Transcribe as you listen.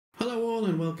all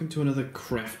and welcome to another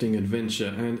crafting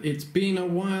adventure, and it's been a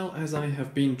while as I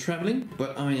have been traveling,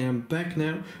 but I am back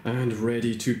now and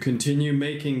ready to continue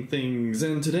making things.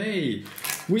 And today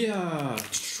we are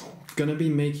gonna be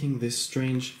making this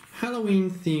strange Halloween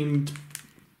themed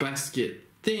basket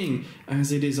thing,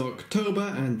 as it is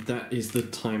October and that is the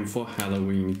time for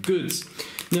Halloween goods.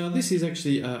 Now this is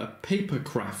actually a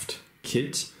papercraft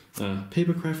kit, a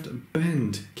papercraft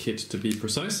band kit to be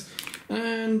precise,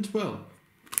 and well,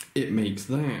 it makes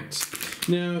that.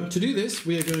 Now to do this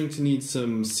we are going to need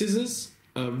some scissors,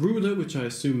 a ruler, which I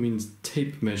assume means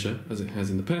tape measure as it has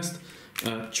in the past,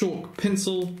 chalk,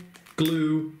 pencil,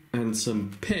 glue and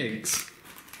some pegs.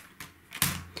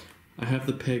 I have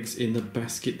the pegs in the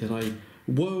basket that I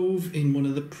wove in one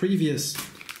of the previous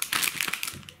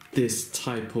this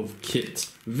type of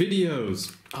kit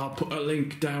videos. I'll put a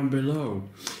link down below.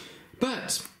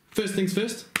 But first things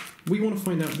first, we want to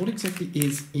find out what exactly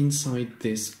is inside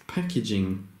this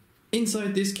packaging.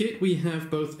 Inside this kit we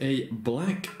have both a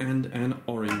black and an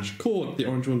orange cord, the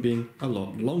orange one being a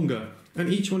lot longer.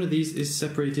 And each one of these is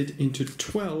separated into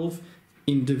 12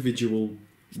 individual,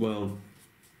 well,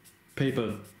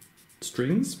 paper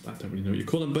strings. I don't really know what you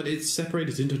call them, but it's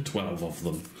separated into 12 of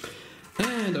them.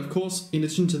 And of course, in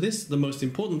addition to this, the most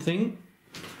important thing,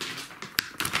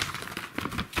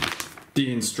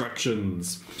 the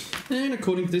instructions. And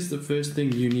according to this, the first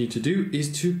thing you need to do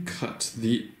is to cut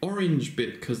the orange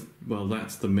bit, because, well,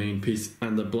 that's the main piece,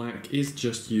 and the black is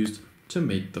just used to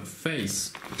make the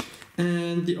face.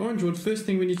 And the orange one, first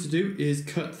thing we need to do is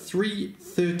cut 3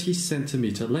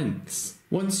 30cm lengths.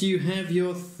 Once you have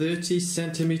your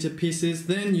 30cm pieces,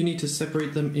 then you need to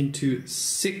separate them into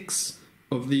 6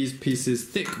 of these pieces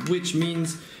thick, which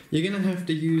means you're going to have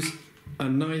to use a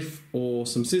knife or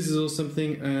some scissors or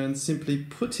something and simply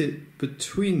put it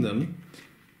between them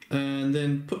and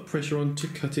then put pressure on to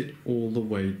cut it all the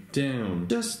way down,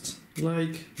 just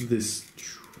like this.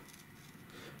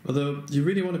 Although you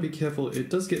really want to be careful, it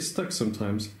does get stuck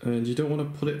sometimes and you don't want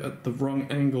to put it at the wrong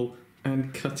angle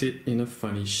and cut it in a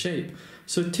funny shape.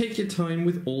 So take your time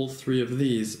with all 3 of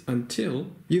these until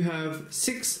you have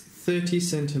 6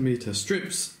 30cm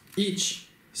strips, each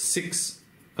 6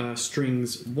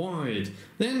 strings wide.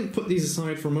 Then put these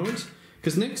aside for a moment,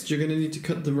 because next you're going to need to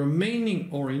cut the remaining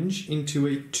orange into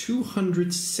a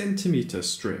 200cm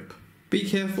strip. Be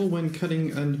careful when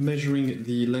cutting and measuring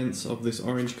the lengths of this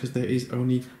orange, because there is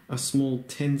only a small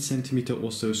 10cm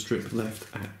or so strip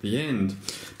left at the end.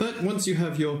 But once you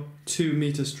have your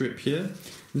 2-meter strip here,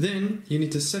 then you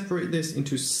need to separate this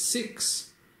into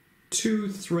 6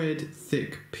 2-thread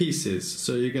thick pieces.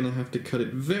 So you're going to have to cut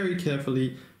it very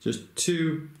carefully, just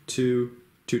 2, 2,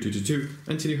 2, 2, 2, 2,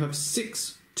 until you have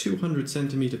 6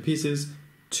 200cm pieces,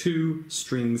 2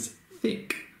 strings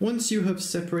thick. Once you have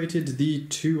separated the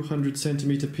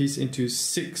 200cm piece into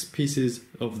 6 pieces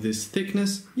of this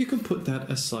thickness, you can put that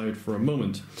aside for a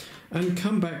moment and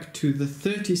come back to the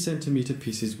 30cm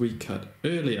pieces we cut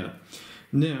earlier.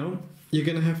 Now you're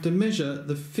going to have to measure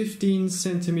the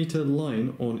 15cm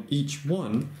line on each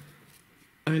one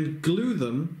and glue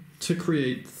them to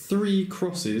create 3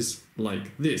 crosses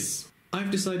like this.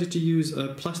 I've decided to use a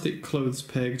plastic clothes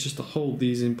peg just to hold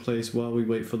these in place while we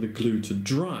wait for the glue to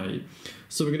dry.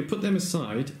 So we're going to put them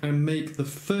aside and make the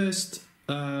first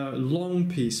long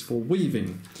piece for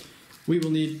weaving. We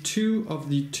will need 2 of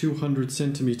the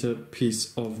 200cm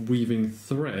piece of weaving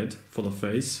thread for the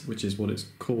face, which is what it's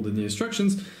called in the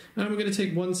instructions, and we're going to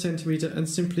take 1 centimeter and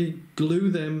simply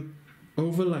glue them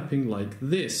overlapping like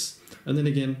this, and then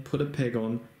again put a peg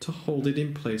on to hold it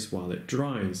in place while it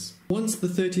dries. Once the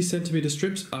 30cm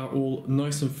strips are all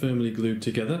nice and firmly glued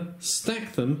together,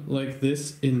 stack them like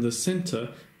this in the center,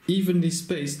 evenly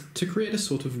spaced, to create a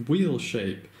sort of wheel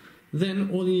shape. Then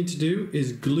all you need to do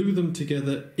is glue them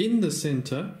together in the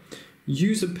center,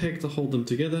 use a peg to hold them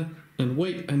together, and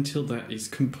wait until that is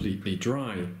completely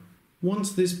dry.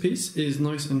 Once this piece is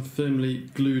nice and firmly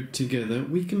glued together,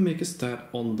 we can make a start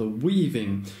on the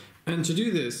weaving. And to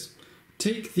do this,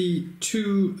 take the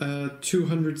 2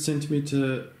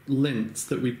 200cm lengths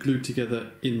that we've glued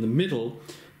together in the middle,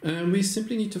 and we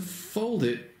simply need to fold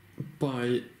it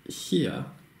by here.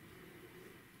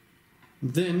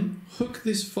 Then hook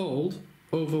this fold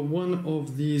over one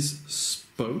of these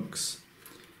spokes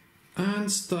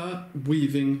and start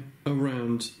weaving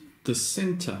around the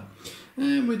center.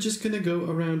 And we're just going to go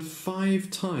around 5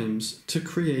 times to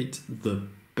create the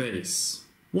base.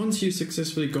 Once you've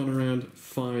successfully gone around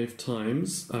 5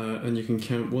 times, and you can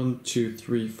count 1, 2,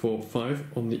 3, 4, 5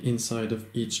 on the inside of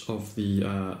each of the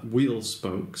wheel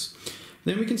spokes,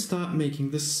 then we can start making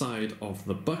the side of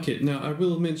the bucket. Now I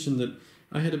will mention that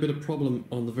I had a bit of problem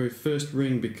on the very first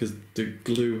ring because the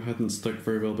glue hadn't stuck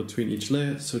very well between each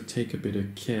layer, so take a bit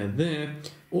of care there.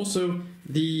 Also,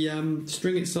 the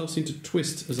string itself seemed to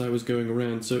twist as I was going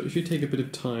around, so if you take a bit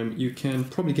of time, you can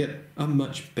probably get a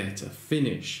much better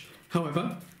finish.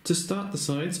 However, to start the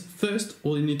sides, first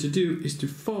all you need to do is to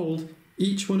fold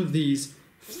each one of these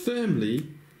firmly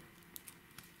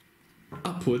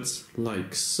upwards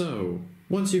like so.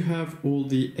 Once you have all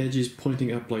the edges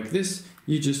pointing up like this,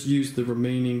 you just use the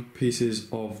remaining pieces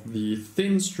of the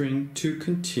thin string to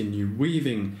continue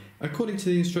weaving. According to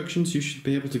the instructions, you should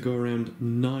be able to go around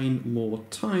 9 more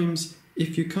times.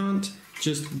 If you can't,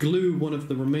 just glue one of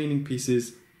the remaining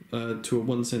pieces to a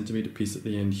 1 centimeter piece at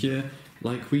the end here,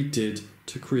 like we did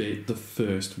to create the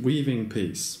first weaving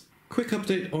piece. Quick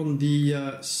update on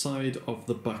the side of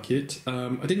the bucket.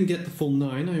 I didn't get the full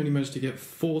 9, I only managed to get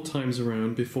 4 times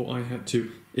around before I had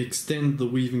to extend the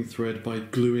weaving thread by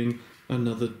gluing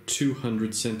another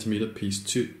 200 centimeter piece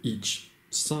to each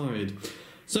side.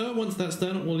 So once that's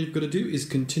done, all you've got to do is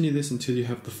continue this until you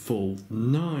have the full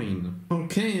 9.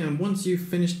 Okay, and once you've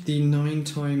finished the 9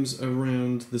 times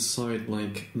around the side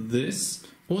like this,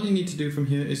 all you need to do from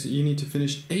here is you need to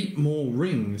finish 8 more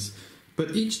rings,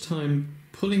 but each time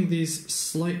pulling these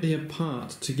slightly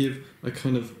apart to give a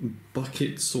kind of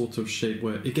bucket sort of shape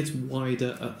where it gets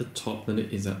wider at the top than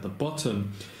it is at the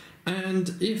bottom.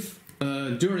 And if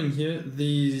during here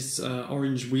these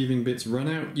orange weaving bits run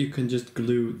out, you can just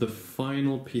glue the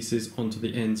final pieces onto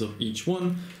the ends of each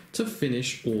one to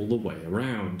finish all the way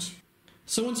around.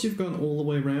 So once you've gone all the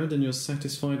way around and you're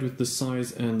satisfied with the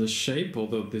size and the shape,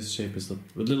 although this shape is a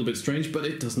little bit strange, but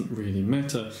it doesn't really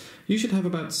matter, you should have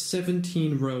about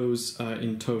 17 rows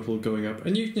in total going up,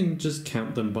 and you can just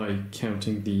count them by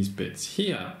counting these bits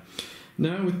here.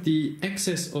 Now with the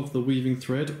excess of the weaving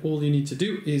thread, all you need to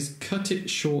do is cut it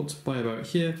short by about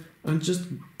here and just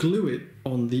glue it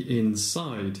on the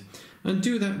inside. And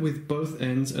do that with both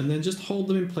ends and then just hold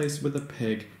them in place with a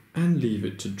peg and leave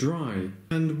it to dry.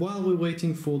 And while we're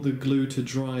waiting for the glue to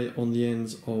dry on the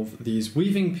ends of these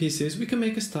weaving pieces, we can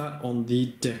make a start on the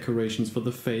decorations for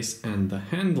the face and the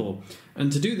handle.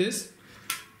 And to do this,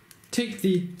 take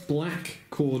the black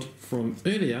cord from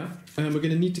earlier, and we're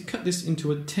going to need to cut this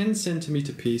into a 10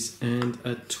 centimeter piece and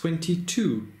a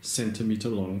 22 centimeter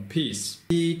long piece.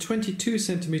 The 22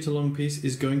 centimeter long piece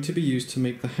is going to be used to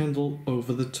make the handle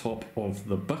over the top of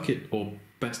the bucket or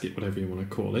basket, whatever you want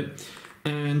to call it.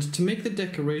 And to make the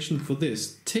decoration for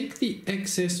this, take the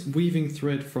excess weaving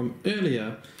thread from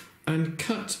earlier and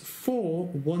cut 4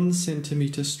 1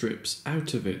 centimeter strips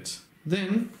out of it.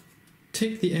 Then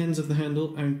take the ends of the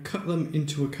handle and cut them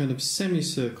into a kind of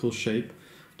semicircle shape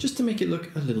just to make it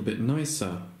look a little bit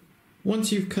nicer.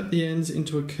 Once you've cut the ends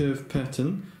into a curved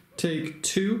pattern, take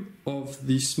 2 of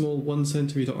the small 1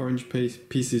 centimeter orange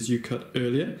pieces you cut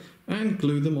earlier and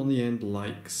glue them on the end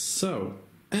like so.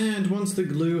 And once the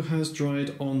glue has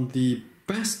dried on the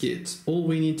basket, all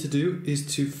we need to do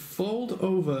is to fold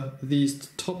over these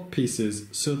top pieces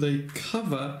so they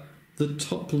cover the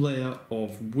top layer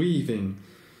of weaving.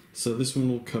 So this one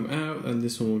will come out and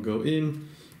this one will go in,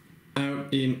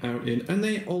 out, in, out, in, and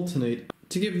they alternate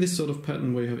to give this sort of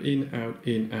pattern where you have in, out,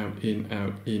 in, out, in,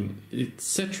 out, in,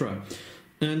 etc.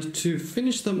 And to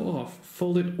finish them off,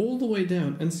 fold it all the way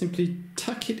down and simply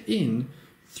tuck it in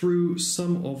through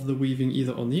some of the weaving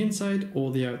either on the inside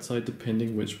or the outside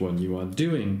depending which one you are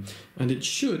doing. And it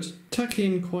should tuck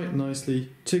in quite nicely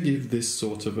to give this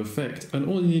sort of effect. And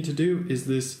all you need to do is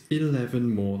this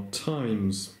 11 more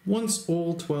times. Once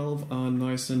all 12 are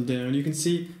nice and down, you can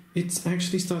see it's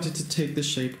actually started to take the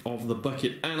shape of the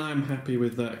bucket, and I'm happy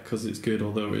with that because it's good,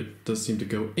 although it does seem to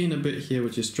go in a bit here,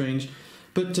 which is strange.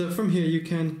 But from here you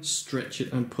can stretch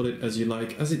it and pull it as you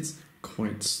like, as it's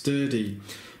quite sturdy.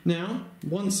 Now,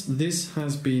 once this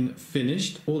has been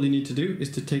finished, all you need to do is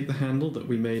to take the handle that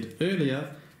we made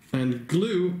earlier and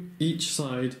glue each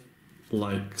side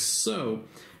like so.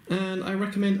 And I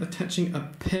recommend attaching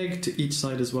a peg to each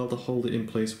side as well to hold it in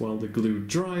place while the glue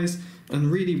dries,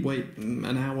 and really wait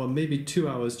an hour, maybe 2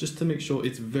 hours, just to make sure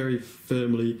it's very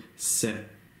firmly set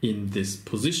in this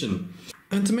position.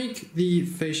 And to make the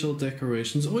facial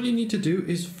decorations, all you need to do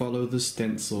is follow the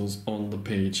stencils on the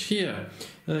page here.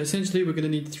 Essentially, we're going to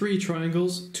need 3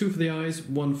 triangles, 2 for the eyes,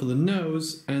 1 for the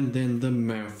nose, and then the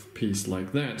mouth piece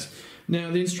like that. Now,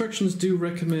 the instructions do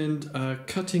recommend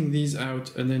cutting these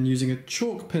out and then using a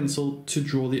chalk pencil to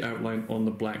draw the outline on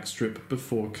the black strip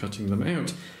before cutting them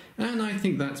out. And I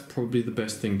think that's probably the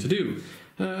best thing to do.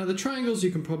 The triangles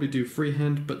you can probably do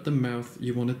freehand, but the mouth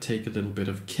you want to take a little bit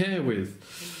of care with.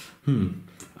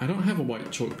 I don't have a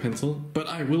white chalk pencil, but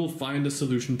I will find a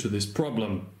solution to this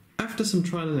problem. After some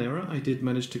trial and error, I did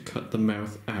manage to cut the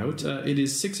mouth out. It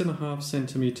is 6.5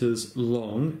 centimeters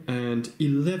long and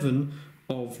 11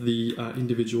 of the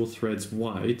individual threads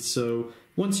wide. So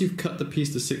once you've cut the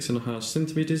piece to 6.5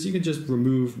 centimeters, you can just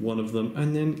remove one of them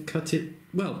and then cut it,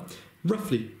 well,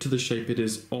 roughly to the shape it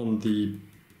is on the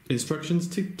instructions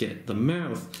to get the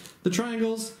mouth. The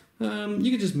triangles, you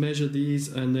can just measure these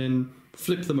and then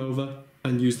flip them over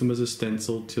and use them as a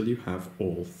stencil till you have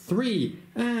all three.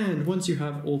 And once you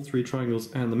have all three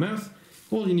triangles and the mouth,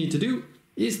 all you need to do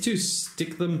is to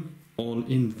stick them on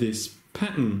in this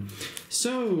pattern.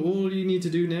 So all you need to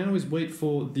do now is wait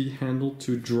for the handle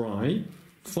to dry,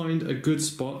 find a good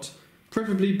spot,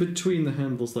 preferably between the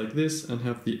handles like this, and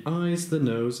have the eyes, the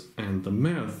nose and the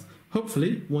mouth.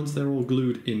 Hopefully, once they're all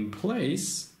glued in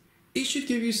place, it should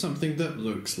give you something that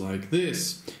looks like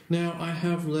this. Now, I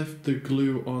have left the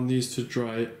glue on these to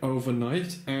dry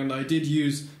overnight, and I did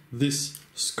use this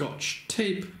Scotch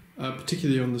tape,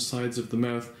 particularly on the sides of the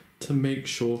mouth, to make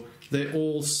sure they're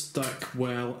all stuck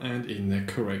well and in their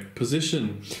correct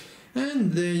position.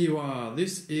 And there you are.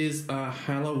 This is a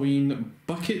Halloween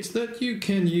bucket that you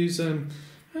can use, and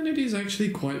it is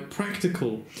actually quite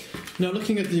practical. Now,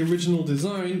 looking at the original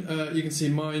design, you can see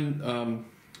mine,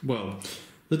 well,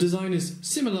 the design is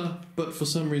similar, but for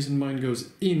some reason mine goes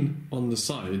in on the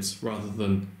sides rather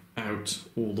than out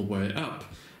all the way up.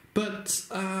 But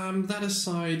that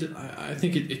aside, I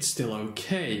think it's still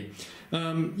okay.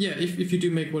 Yeah, if you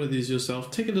do make one of these yourself,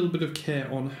 take a little bit of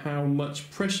care on how much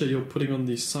pressure you're putting on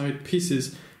these side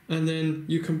pieces, and then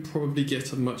you can probably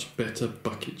get a much better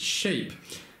bucket shape.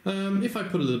 If I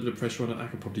put a little bit of pressure on it, I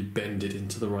can probably bend it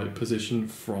into the right position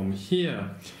from here.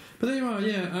 But there you are,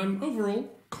 yeah, overall,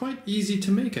 quite easy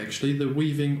to make actually. The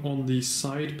weaving on the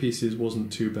side pieces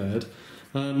wasn't too bad.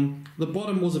 The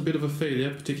bottom was a bit of a failure,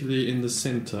 particularly in the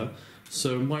center.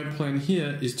 So my plan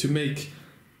here is to make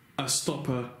a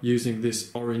stopper using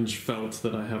this orange felt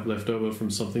that I have left over from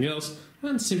something else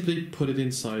and simply put it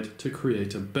inside to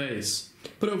create a base.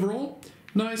 But overall,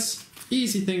 nice,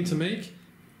 easy thing to make.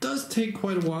 Does take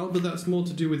quite a while, but that's more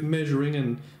to do with measuring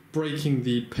and breaking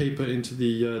the paper into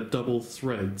the double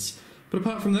threads. But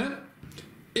apart from that,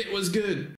 it was good.